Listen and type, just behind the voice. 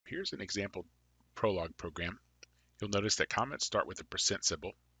Here's an example Prolog program. You'll notice that comments start with a percent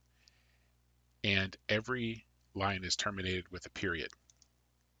symbol, and every line is terminated with a period.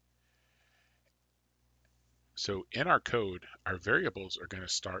 So in our code, our variables are going to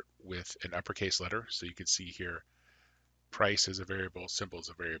start with an uppercase letter. So you can see here, price is a variable, symbol is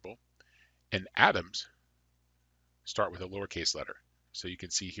a variable. And atoms start with a lowercase letter. So you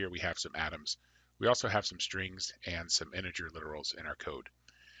can see here we have some atoms. We also have some strings and some integer literals in our code.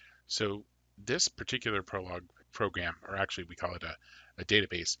 So this particular Prolog program, or actually we call it a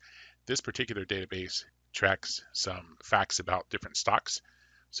database, this particular database tracks some facts about different stocks.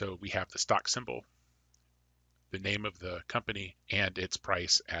 So we have the stock symbol, the name of the company, and its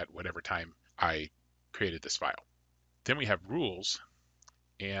price at whatever time I created this file. Then we have rules,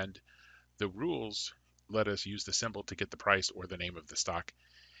 and the rules let us use the symbol to get the price or the name of the stock,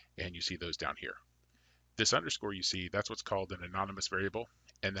 and you see those down here. This underscore you see, that's what's called an anonymous variable,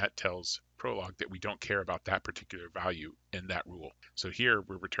 and that tells Prolog that we don't care about that particular value in that rule. So here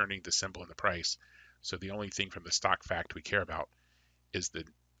we're returning the symbol and the price, so the only thing from the stock fact we care about is the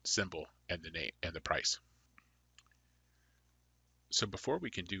symbol and the name and the price. So before we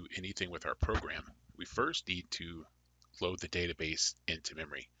can do anything with our program, we first need to load the database into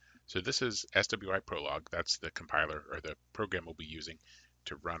memory. So this is SWI Prolog, that's the compiler or the program we'll be using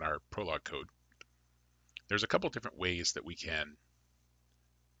to run our Prolog code. There's a couple different ways that we can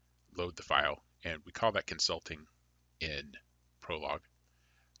load the file, and we call that consulting in Prolog.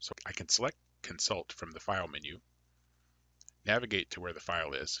 So I can select consult from the file menu, navigate to where the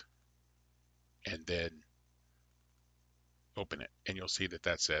file is, and then open it. And you'll see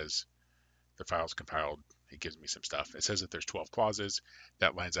that says the file's compiled. It gives me some stuff. It says that there's 12 clauses.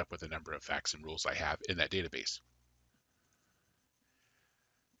 That lines up with the number of facts and rules I have in that database.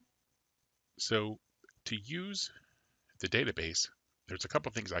 So to use the database, there's a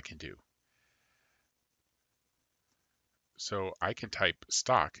couple things I can do. So I can type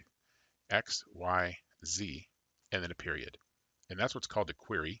stock X, Y, Z, and then a period. And that's what's called a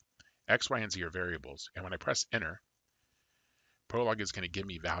query. X, Y, and Z are variables. And when I press enter, Prolog is going to give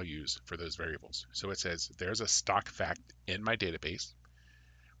me values for those variables. So it says there's a stock fact in my database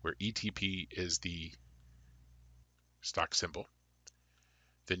where ETP is the stock symbol.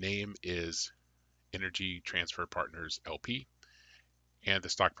 The name is Energy Transfer Partners LP, and the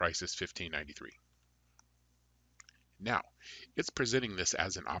stock price is $15.93. Now, it's presenting this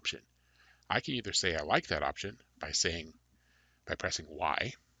as an option. I can either say I like that option by pressing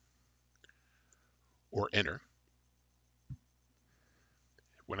Y or enter.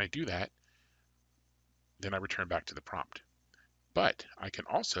 When I do that, then I return back to the prompt. But I can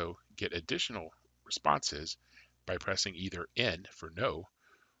also get additional responses by pressing either N for no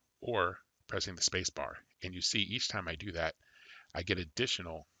or pressing the space bar. And you see each time I do that, I get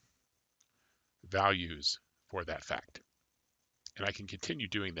additional values for that fact. And I can continue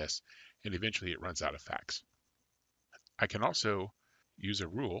doing this, and eventually it runs out of facts. I can also use a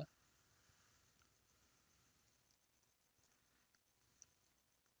rule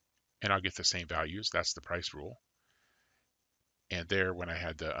and I'll get the same values. That's the price rule. And there, when I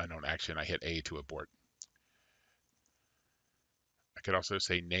had the unknown action, I hit A to abort. I could also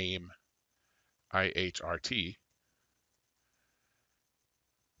say name IHRT,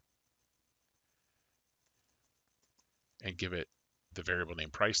 and give it the variable name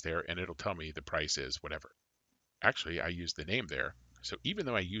price there, and it'll tell me the price is whatever. Actually, I use the name there. So even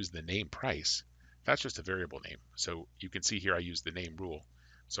though I use the name price, that's just a variable name. So you can see here I use the name rule.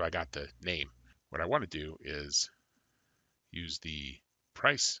 So I got the name. What I want to do is use the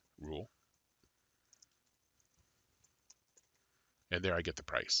price rule, and there I get the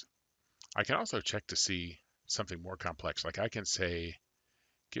price. I can also check to see something more complex. Like I can say,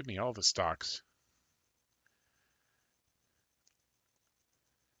 give me all the stocks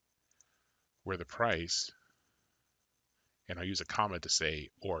where the price, and I'll use a comma to say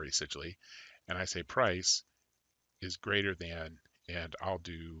or essentially, and I say price is greater than, and I'll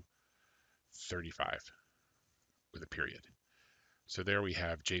do 35 with a period. So there we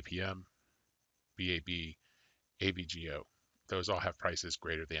have JPM, BAB, AVGO. Those all have prices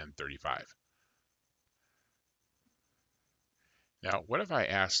greater than 35. Now, what if I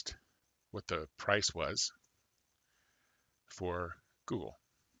asked what the price was for Google?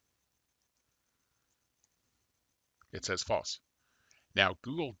 It says false. Now,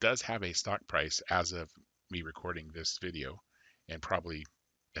 Google does have a stock price as of me recording this video, and probably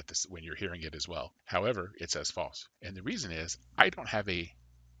at this when you're hearing it as well. However, it says false. And the reason is I don't have a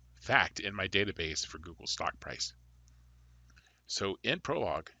fact in my database for Google stock price. So in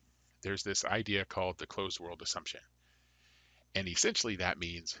Prolog, there's this idea called the closed world assumption. And essentially that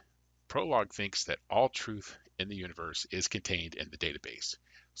means Prolog thinks that all truth in the universe is contained in the database.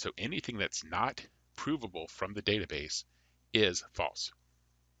 So anything that's not provable from the database is false.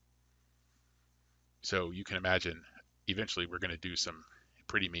 So you can imagine eventually we're going to do some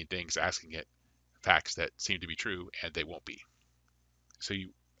pretty mean things asking it facts that seem to be true and they won't be. So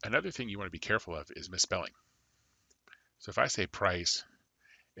another thing you want to be careful of is misspelling. So if I say price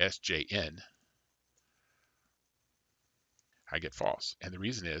SJN, I get false. And the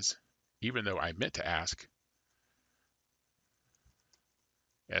reason is, even though I meant to ask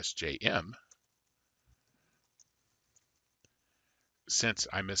SJM, since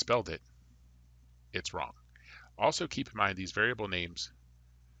I misspelled it, it's wrong. Also keep in mind these variable names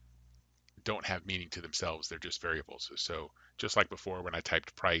don't have meaning to themselves. They're just variables. So just like before when I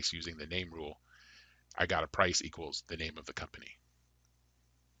typed price using the name rule, I got a price equals the name of the company.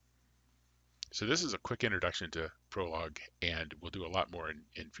 So this is a quick introduction to Prolog, and we'll do a lot more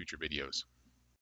in future videos.